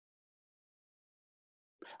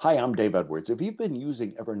Hi, I'm Dave Edwards. If you've been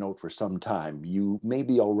using Evernote for some time, you may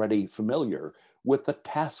be already familiar with the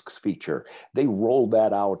tasks feature. They rolled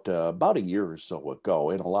that out about a year or so ago,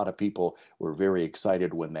 and a lot of people were very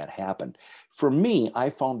excited when that happened. For me, I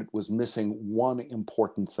found it was missing one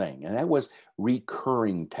important thing, and that was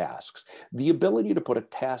recurring tasks. The ability to put a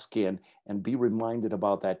task in and be reminded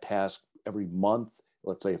about that task every month.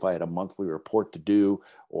 Let's say if I had a monthly report to do,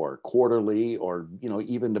 or quarterly, or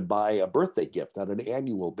even to buy a birthday gift on an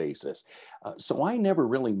annual basis. So I never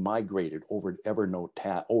really migrated over to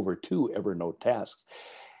Evernote tasks.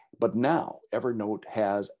 But now Evernote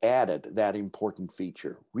has added that important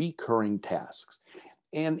feature, recurring tasks.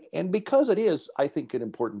 And because it is, I think, an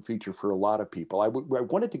important feature for a lot of people, I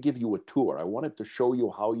wanted to give you a tour. I wanted to show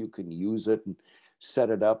you how you can use it and set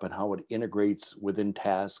it up and how it integrates within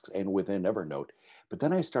tasks and within Evernote. But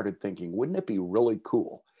then I started thinking, wouldn't it be really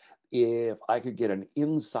cool if I could get an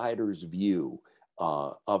insider's view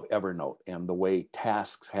of Evernote and the way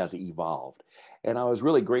tasks has evolved? And I was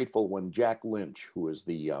really grateful when Jack Lynch, who is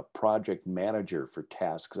the project manager for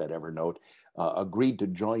tasks at Evernote, agreed to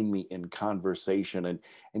join me in conversation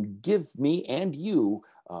and give me and you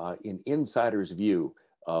an insider's view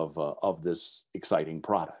of this exciting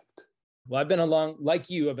product. Well, I've been a long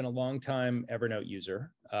time Evernote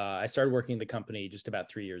user. I started working in the company just about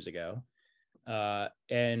 3 years ago.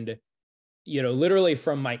 And, literally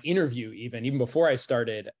from my interview, even before I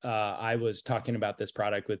started, I was talking about this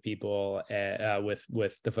product with people,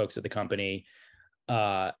 with the folks at the company.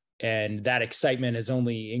 And that excitement has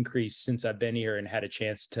only increased since I've been here and had a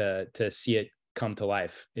chance to see it come to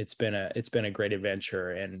life. It's been a great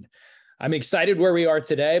adventure, and I'm excited where we are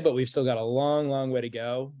today, but we've still got a long, long way to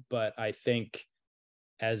go. But I think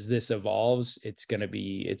as this evolves, it's going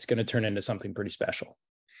to turn into something pretty special.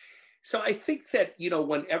 So I think that,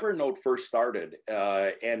 when Evernote first started,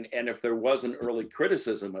 and if there was an early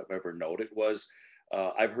criticism of Evernote, it was,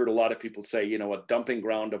 I've heard a lot of people say, a dumping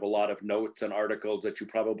ground of a lot of notes and articles that you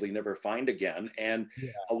probably never find again. And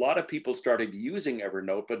Yeah. a lot of people started using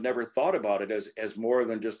Evernote, but never thought about it as more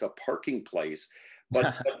than just a parking place.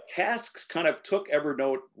 But tasks kind of took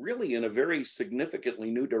Evernote really in a very significantly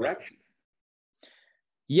new direction.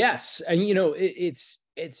 Yes, and it's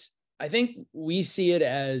I think we see it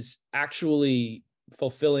as actually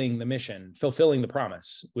fulfilling the mission, fulfilling the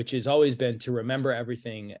promise, which has always been to remember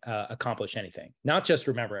everything, accomplish anything, not just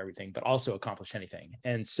remember everything, but also accomplish anything.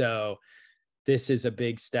 And so this is a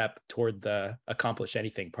big step toward the accomplish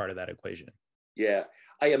anything part of that equation. Yeah.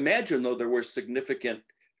 I imagine, though, there were significant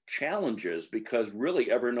challenges because really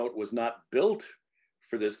Evernote was not built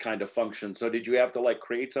for this kind of function. So did you have to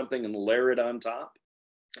create something and layer it on top?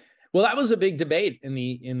 Well, that was a big debate in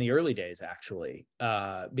the early days, actually,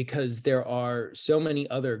 because there are so many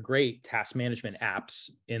other great task management apps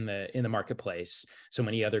in the marketplace, so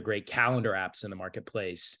many other great calendar apps in the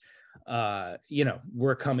marketplace.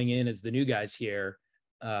 We're coming in as the new guys here.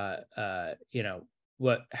 How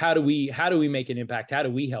do we make an impact? How do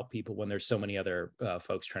we help people when there's so many other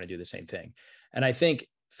folks trying to do the same thing? And I think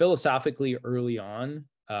philosophically early on,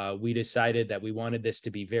 we decided that we wanted this to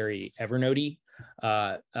be very Evernote-y,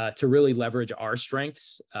 to really leverage our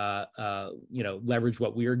strengths, leverage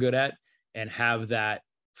what we are good at, and have that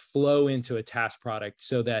flow into a task product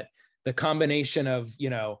so that the combination of,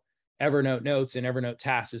 Evernote notes and Evernote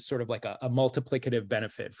tasks is sort of like a multiplicative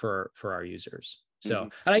benefit for our users. So,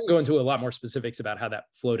 and I can go into a lot more specifics about how that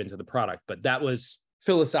flowed into the product, but that was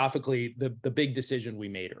philosophically the big decision we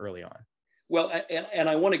made early on. Well, and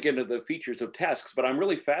I want to get into the features of tasks, but I'm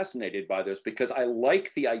really fascinated by this because I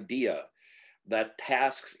like the idea that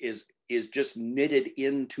tasks is just knitted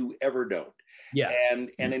into Evernote. Yeah.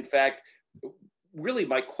 And in fact, really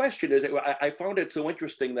my question is, I found it so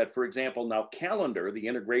interesting that, for example, now Calendar, the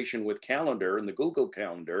integration with Calendar and the Google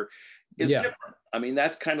Calendar is different. I mean,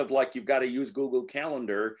 that's kind of like you've got to use Google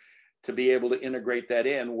Calendar to be able to integrate that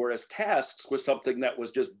in, whereas tasks was something that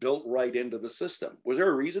was just built right into the system. Was there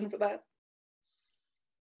a reason for that?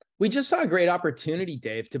 We just saw a great opportunity,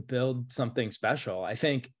 Dave, to build something special. I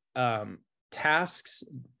think tasks.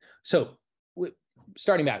 So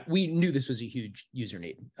starting back, we knew this was a huge user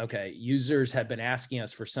need. Okay. Users have been asking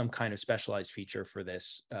us for some kind of specialized feature for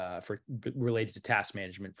this, related to task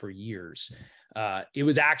management for years. It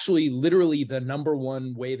was actually literally the number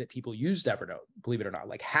one way that people used Evernote, believe it or not.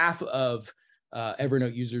 Like half of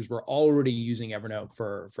Evernote users were already using Evernote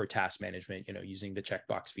for task management, using the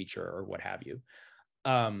checkbox feature or what have you.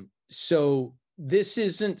 So this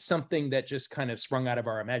isn't something that just kind of sprung out of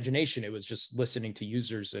our imagination. It was just listening to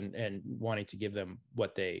users and wanting to give them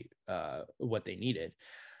what they needed.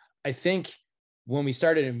 I think when we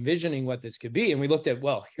started envisioning what this could be, and we looked at,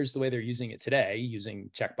 well, here's the way they're using it today, using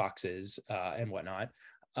checkboxes and whatnot.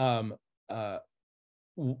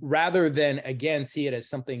 Rather than, again, see it as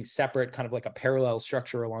something separate, kind of like a parallel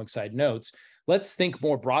structure alongside notes, let's think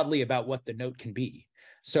more broadly about what the note can be.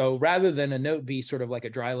 So rather than a note be sort of like a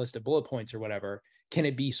dry list of bullet points or whatever, can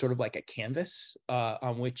it be sort of like a canvas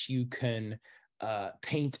on which you can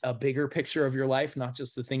paint a bigger picture of your life, not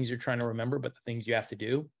just the things you're trying to remember, but the things you have to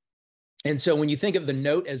do? And so when you think of the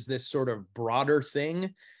note as this sort of broader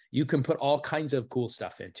thing, you can put all kinds of cool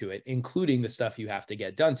stuff into it, including the stuff you have to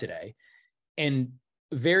get done today. And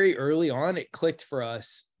very early on, it clicked for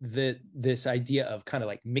us that this idea of kind of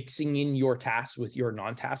like mixing in your tasks with your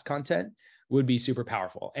non-task content would be super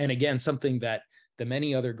powerful. And again, something that the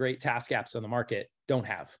many other great task apps on the market don't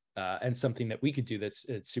have, and something that we could do that's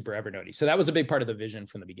super Evernote-y. So that was a big part of the vision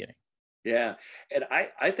from the beginning. Yeah. And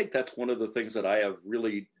I think that's one of the things that I have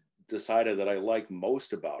really decided that I like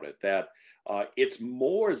most about it, that it's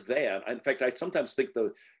more than, in fact, I sometimes think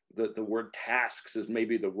the word tasks is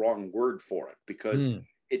maybe the wrong word for it, because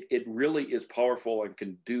it really is powerful and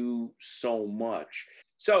can do so much.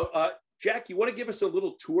 So, Jack, you want to give us a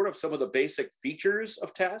little tour of some of the basic features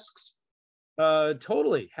of tasks?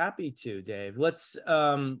 Totally happy to, Dave. Let's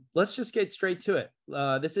just get straight to it.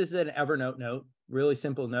 This is an Evernote note, really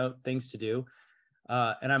simple note, things to do.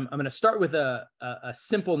 And I'm going to start with a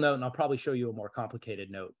simple note, and I'll probably show you a more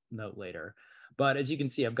complicated note later. But as you can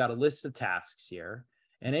see, I've got a list of tasks here.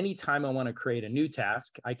 And anytime I want to create a new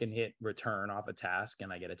task, I can hit return off a task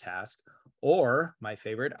and I get a task. Or my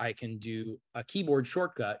favorite, I can do a keyboard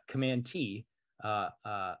shortcut, Command T, and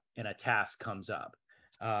a task comes up.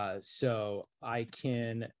 So I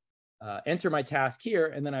can enter my task here,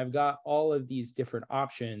 and then I've got all of these different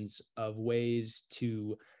options of ways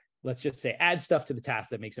to, let's just say, add stuff to the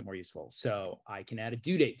task that makes it more useful. So I can add a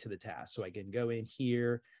due date to the task. So I can go in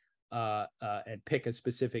here and pick a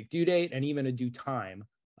specific due date and even a due time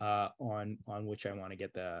on which I want to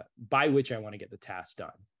get by which I want to get the task done.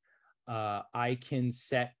 I can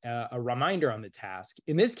set a reminder on the task.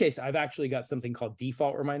 In this case, I've actually got something called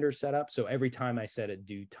default reminder set up. So every time I set a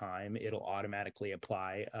due time, it'll automatically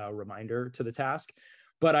apply a reminder to the task.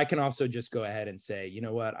 But I can also just go ahead and say, you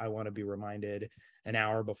know what, I want to be reminded an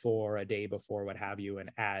hour before, a day before, what have you,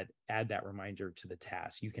 and add that reminder to the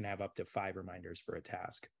task. You can have up to 5 reminders for a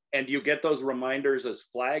task. And do you get those reminders as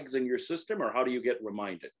flags in your system, or how do you get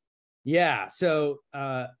reminded? Yeah, so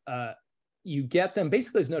you get them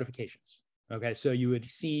basically as notifications. Okay, so you would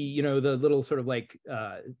see, the little sort of like,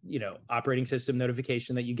 operating system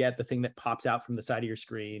notification that you get, the thing that pops out from the side of your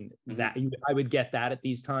screen. Mm-hmm. I would get that at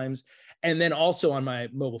these times, and then also on my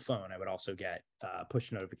mobile phone, I would also get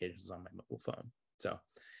push notifications on my mobile phone. So,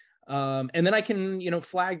 and then I can,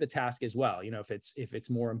 flag the task as well. If it's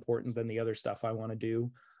more important than the other stuff I want to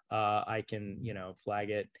do, I can, flag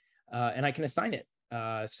it, and I can assign it.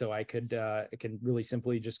 So I can really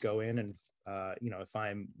simply just go in and, if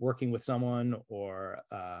I'm working with someone or,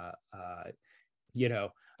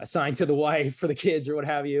 assigned to the wife or the kids or what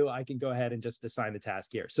have you, I can go ahead and just assign the task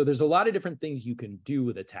here. So there's a lot of different things you can do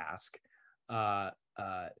with a task that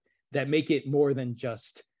make it more than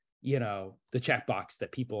just, the checkbox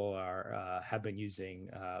that people have been using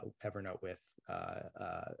Evernote with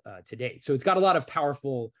to date. So it's got a lot of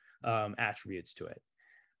powerful attributes to it.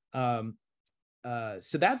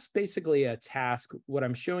 So that's basically a task. What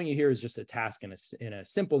I'm showing you here is just a task in a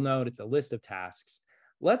simple note. It's a list of tasks.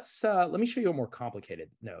 Let me show you a more complicated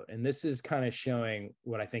note. And this is kind of showing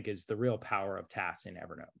what I think is the real power of tasks in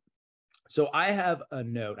Evernote. So I have a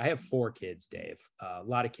note. I have 4 kids, Dave, a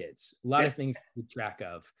lot of kids, a lot of things to keep track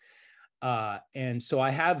of. And so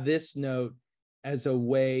I have this note as a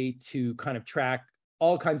way to kind of track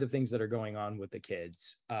all kinds of things that are going on with the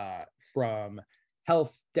kids, from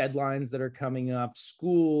health deadlines that are coming up,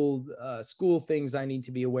 school things I need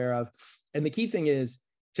to be aware of. And the key thing is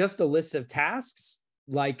just a list of tasks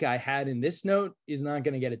like I had in this note is not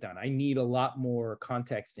going to get it done. I need a lot more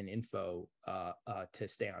context and info to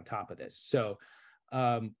stay on top of this. So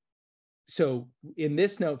in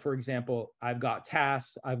this note, for example, I've got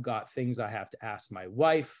tasks, I've got things I have to ask my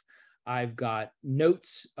wife, I've got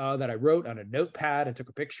notes that I wrote on a notepad and took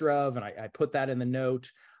a picture of, and I put that in the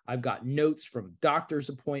note. I've got notes from doctor's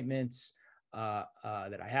appointments that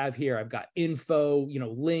I have here. I've got info,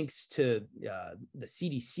 links to the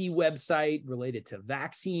CDC website related to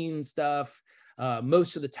vaccine stuff.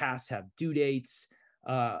 Most of the tasks have due dates.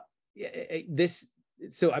 But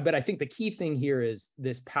I think the key thing here is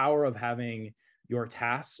this power of having your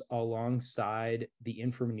tasks alongside the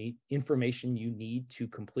information you need to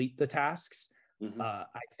complete the tasks I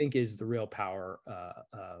think is the real power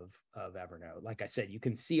of Evernote. Like I said, you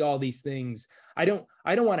can see all these things. I don't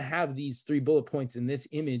want to have these 3 bullet points in this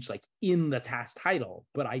image like in the task title,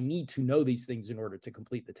 but I need to know these things in order to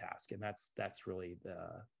complete the task, and that's really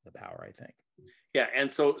the power, I think. Yeah,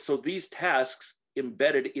 and so these tasks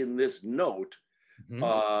embedded in this note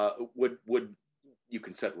would you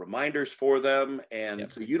can set reminders for them, and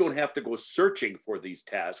so you don't have to go searching for these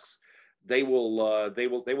tasks. They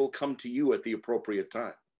will come to you at the appropriate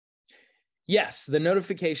time. Yes, the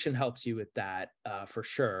notification helps you with that for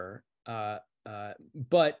sure.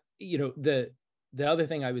 But the other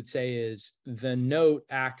thing I would say is the note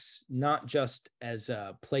acts not just as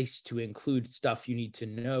a place to include stuff you need to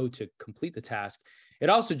know to complete the task. It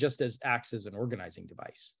also just acts as an organizing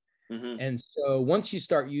device. And so once you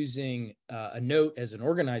start using a note as an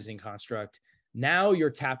organizing construct, now you're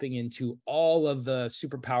tapping into all of the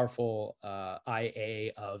super powerful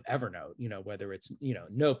IA of Evernote, whether it's,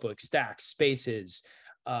 notebooks, stacks, spaces,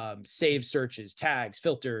 save searches, tags,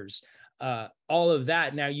 filters, all of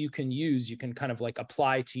that. Now you can kind of like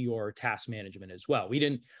apply to your task management as well. We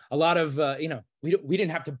didn't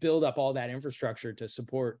have to build up all that infrastructure to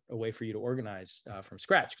support a way for you to organize from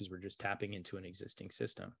scratch, because we're just tapping into an existing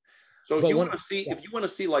system. So if you want to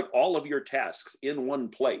see like all of your tasks in one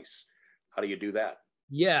place, how do you do that?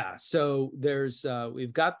 Yeah, so there's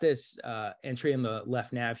we've got this entry in the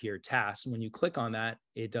left nav here, tasks. When you click on that,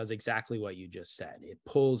 it does exactly what you just said. It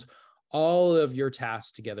pulls all of your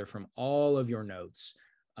tasks together from all of your notes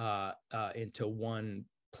into one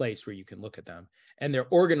place where you can look at them, and they're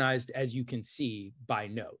organized, as you can see, by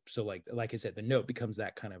note. So like I said, the note becomes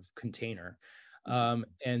that kind of container.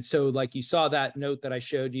 And so like you saw that note that I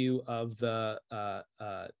showed you of the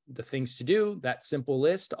things to do, that simple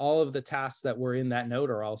list, all of the tasks that were in that note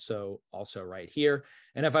are also right here.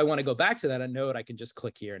 And if I want to go back to that note, I can just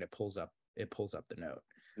click here and it pulls up the note.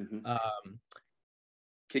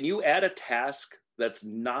 Can you add a task that's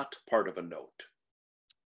not part of a note?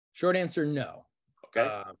 Short answer, no.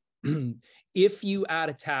 Okay. If you add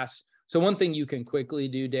a task, so one thing you can quickly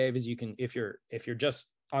do, Dave, is you can, if you're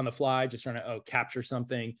just on the fly, just trying to capture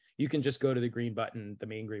something, you can just go to the green button, the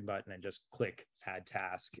main green button, and just click add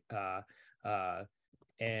task.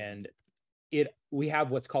 And we have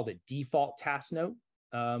what's called a default task note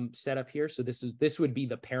set up here. So this would be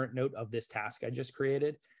the parent note of this task I just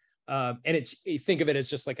created. And think of it as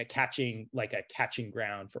just like a catching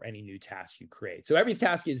ground for any new task you create. So every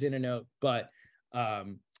task is in a note, but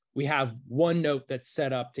we have one note that's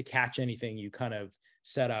set up to catch anything you kind of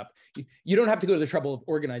set up. You don't have to go to the trouble of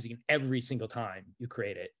organizing it every single time you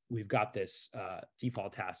create it. We've got this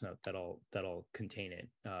default task note that'll contain it,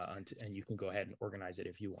 and you can go ahead and organize it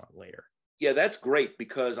if you want later. Yeah, that's great,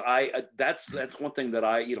 because that's one thing that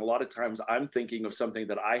a lot of times I'm thinking of something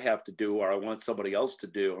that I have to do or I want somebody else to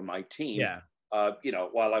do on my team. Yeah.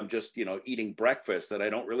 While I'm just eating breakfast, that I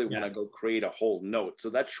don't really want to go create a whole note. So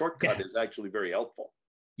that shortcut is actually very helpful.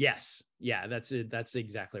 Yes. Yeah, that's it. That's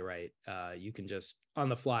exactly right. You can just on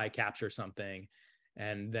the fly capture something,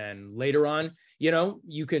 and then later on,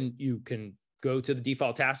 you can go to the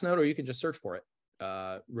default task note, or you can just search for it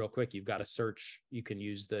real quick. You've got a search. You can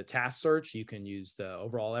use the task search. You can use the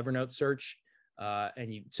overall Evernote search.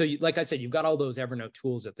 Like I said, you've got all those Evernote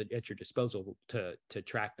tools at your disposal to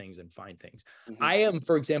track things and find things. I am,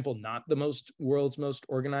 for example, not the world's most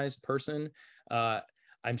organized person.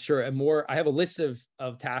 I'm sure I have a list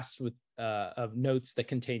of tasks with of notes that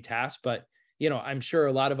contain tasks, but I'm sure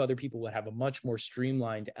a lot of other people would have a much more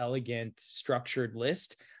streamlined, elegant, structured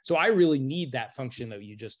list. So I really need that function that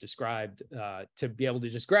you just described to be able to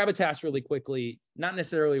just grab a task really quickly, not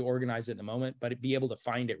necessarily organize it in the moment, but be able to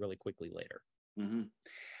find it really quickly later.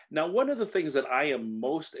 Now, one of the things that I am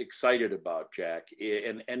most excited about, Jack,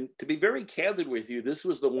 and to be very candid with you, this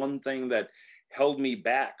was the one thing that held me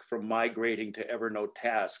back from migrating to Evernote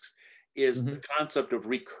tasks, is the concept of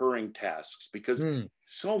recurring tasks, because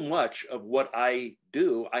so much of what I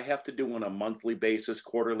do, I have to do on a monthly basis,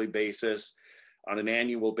 quarterly basis, on an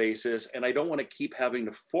annual basis, and I don't want to keep having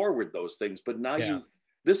to forward those things. But now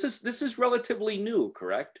this is relatively new,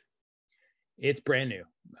 correct? It's brand new,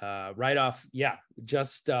 right off. Yeah.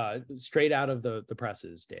 Just straight out of the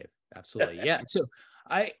presses, Dave. Absolutely. Yeah. So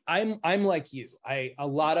I'm like you. A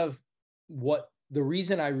lot of the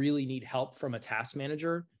reason I really need help from a task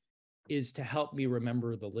manager is to help me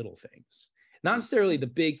remember the little things, not necessarily the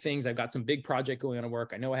big things. I've got some big project going on at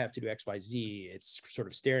work. I know I have to do X, Y, Z. It's sort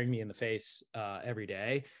of staring me in the face every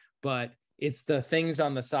day, but it's the things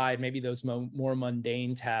on the side, maybe those more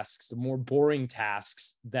mundane tasks, the more boring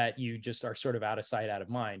tasks that you just are sort of out of sight, out of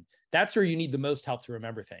mind. That's where you need the most help to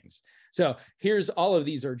remember things. So here's all of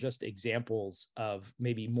these are just examples of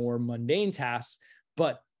maybe more mundane tasks,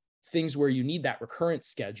 but things where you need that recurrent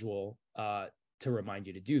schedule to remind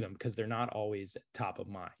you to do them because they're not always top of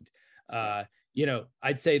mind.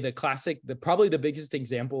 I'd say probably the biggest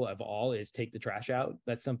example of all is take the trash out.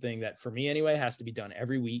 That's something that for me anyway has to be done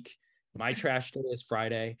every week. My trash day is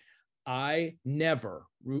Friday. I never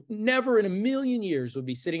in a million years would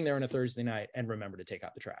be sitting there on a Thursday night and remember to take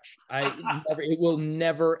out the trash. It will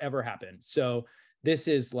never, ever happen. So this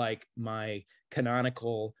is like my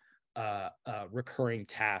canonical recurring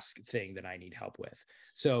task thing that I need help with.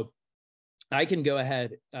 So I can go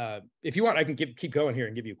ahead. If you want, I can keep going here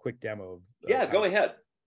and give you a quick demo. Yeah, go ahead.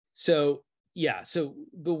 So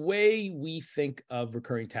the way we think of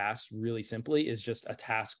recurring tasks really simply is just a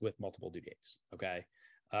task with multiple due dates. Okay.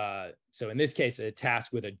 So in this case, a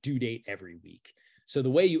task with a due date every week. So the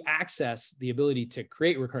way you access the ability to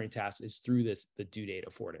create recurring tasks is through the due date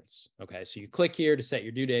affordance. Okay. So you click here to set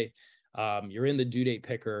your due date. You're in the due date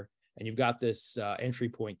picker and you've got this entry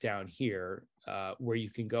point down here where you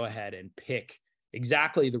can go ahead and pick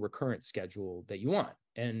exactly the recurrent schedule that you want.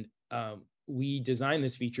 And we designed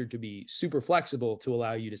this feature to be super flexible to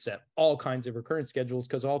allow you to set all kinds of recurrent schedules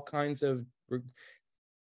because all kinds of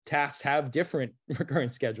tasks have different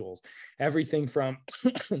recurrent schedules. Everything from,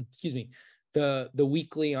 excuse me, the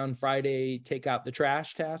weekly on Friday, take out the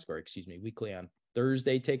trash task, or excuse me, weekly on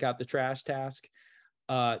Thursday, take out the trash task,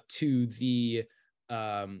 to the,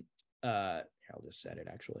 I'll just set it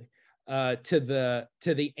actually, to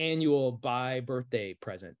the annual buy birthday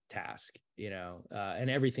present task, and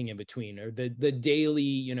everything in between, or the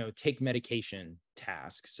daily, take medication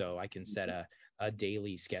task. So I can set a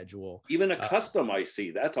daily schedule. Even a custom, I see.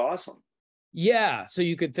 That's awesome. Yeah. So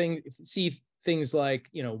you could see things like,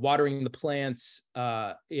 watering the plants,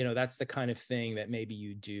 that's the kind of thing that maybe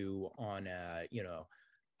you do on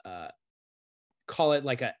call it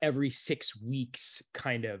like a every 6 weeks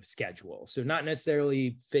kind of schedule. So not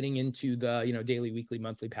necessarily fitting into the, daily, weekly,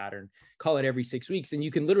 monthly pattern, call it every 6 weeks. And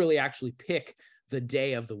you can literally actually pick the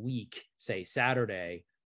day of the week, say Saturday,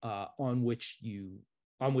 on which you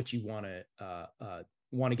want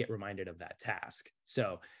to get reminded of that task.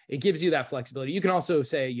 So it gives you that flexibility. You can also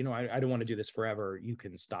say, I don't want to do this forever. You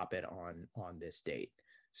can stop it on this date.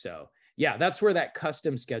 So yeah, that's where that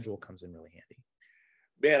custom schedule comes in really handy.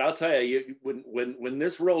 Man, I'll tell you, when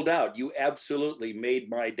this rolled out, you absolutely made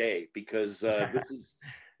my day because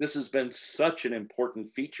this has been such an important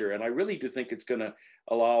feature, and I really do think it's going to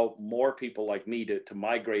allow more people like me to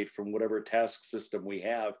migrate from whatever task system we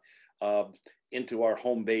have into our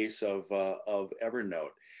home base of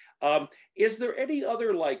Evernote. Is there any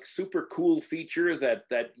other like super cool feature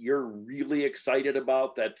that you're really excited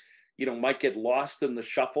about that might get lost in the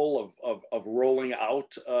shuffle of rolling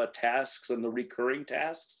out tasks and the recurring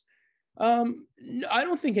tasks? I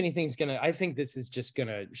don't think anything's I think this is just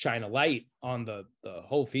gonna shine a light on the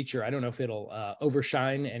whole feature. I don't know if it'll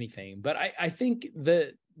overshine anything, but I think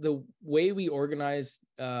the way we organize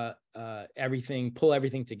everything, pull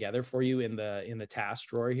everything together for you in the task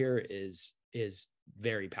drawer here is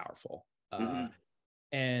very powerful.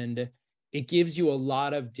 And it gives you a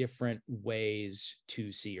lot of different ways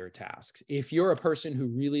to see your tasks. If you're a person who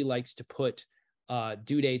really likes to put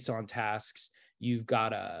due dates on tasks, you've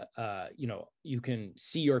got you can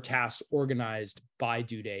see your tasks organized by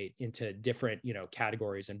due date into different,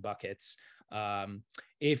 categories and buckets.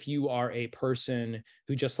 If you are a person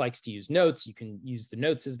who just likes to use notes, you can use the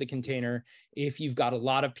notes as the container. If you've got a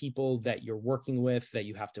lot of people that you're working with that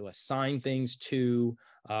you have to assign things to,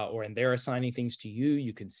 and they're assigning things to you,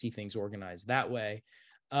 you can see things organized that way.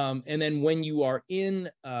 And then when you are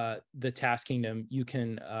in the task kingdom, you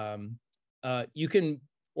can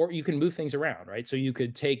move things around, right? So you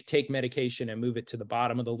could take medication and move it to the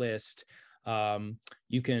bottom of the list.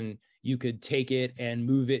 You could take it and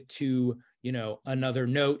move it to, another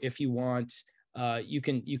note if you want. You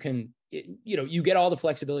get all the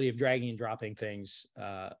flexibility of dragging and dropping things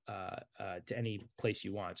to any place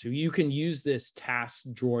you want. So you can use this task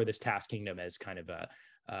drawer, this task kingdom, as kind of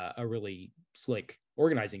a really slick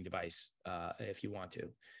organizing device if you want to.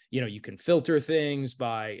 You can filter things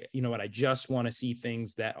by, I just want to see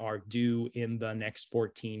things that are due in the next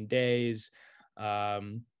 14 days. I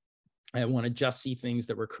want to just see things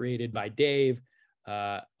that were created by Dave.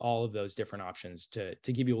 All of those different options to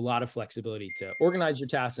give you a lot of flexibility to organize your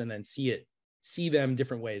tasks and then see them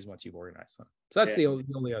different ways once you've organized them. So that's the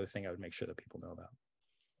only other thing I would make sure that people know about.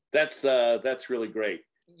 That's really great.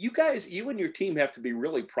 you and your team have to be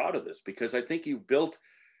really proud of this because I think you've built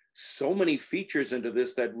so many features into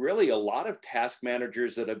this that really a lot of task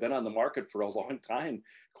managers that have been on the market for a long time,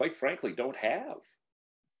 quite frankly, don't have.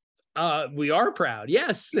 We are proud,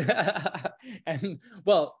 yes. And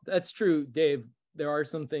well, that's true, Dave. There are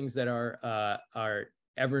some things that are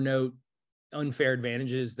Evernote unfair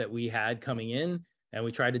advantages that we had coming in, and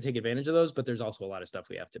we tried to take advantage of those. But there's also a lot of stuff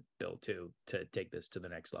we have to build to take this to the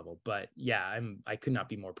next level. But yeah, I could not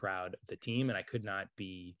be more proud of the team, and I could not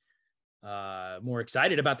be more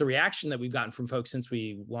excited about the reaction that we've gotten from folks since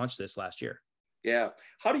we launched this last year. Yeah.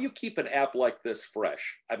 How do you keep an app like this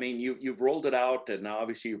fresh? I mean, you've rolled it out, and now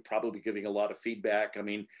obviously you're probably getting a lot of feedback. I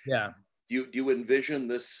mean, Yeah. do you envision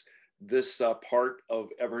this part of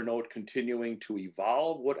Evernote continuing to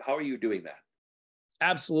evolve? How are you doing that?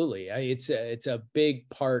 Absolutely. It's a big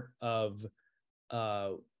part of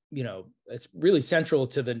uh it's really central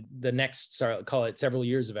to the next, sorry, call it several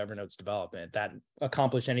years of Evernote's development that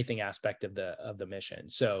accomplish anything aspect of the mission.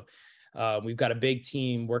 So we've got a big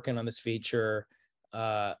team working on this feature,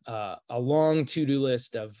 a long to-do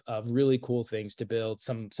list of really cool things to build,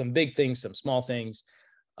 some big things, some small things.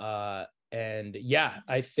 And yeah,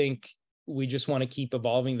 I think we just want to keep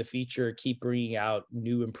evolving the feature, keep bringing out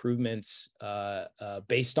new improvements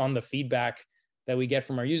based on the feedback that we get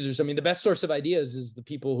from our users. I mean, the best source of ideas is the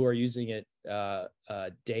people who are using it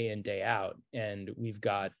day in, day out. And we've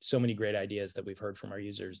got so many great ideas that we've heard from our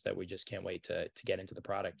users that we just can't wait to get into the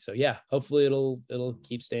product. So yeah, hopefully it'll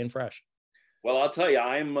keep staying fresh. Well, I'll tell you,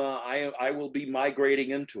 I will be migrating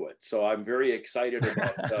into it, so I'm very excited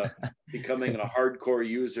about becoming a hardcore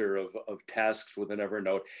user of tasks within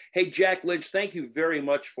Evernote. Hey, Jack Lynch, thank you very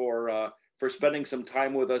much for spending some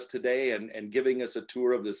time with us today and giving us a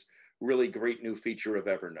tour of this really great new feature of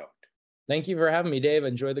Evernote. Thank you for having me, Dave.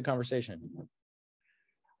 Enjoyed the conversation.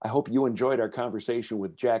 I hope you enjoyed our conversation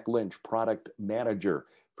with Jack Lynch, product manager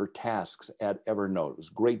for tasks at Evernote. It was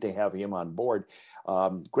great to have him on board.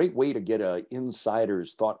 Great way to get an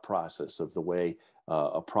insider's thought process of the way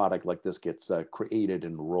a product like this gets created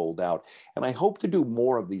and rolled out. And I hope to do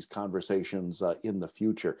more of these conversations in the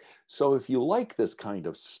future. So if you like this kind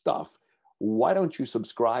of stuff, why don't you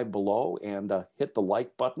subscribe below and hit the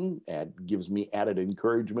like button? It gives me added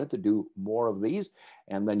encouragement to do more of these,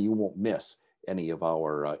 and then you won't miss any of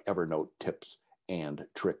our Evernote tips and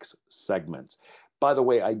tricks segments. By the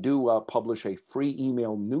way, I do publish a free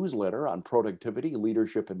email newsletter on productivity,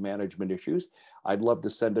 leadership, and management issues. I'd love to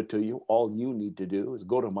send it to you. All you need to do is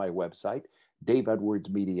go to my website,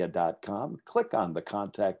 daveedwardsmedia.com, click on the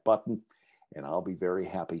contact button, and I'll be very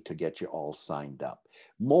happy to get you all signed up.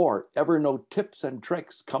 More Evernote tips and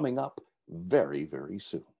tricks coming up very, very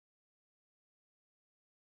soon.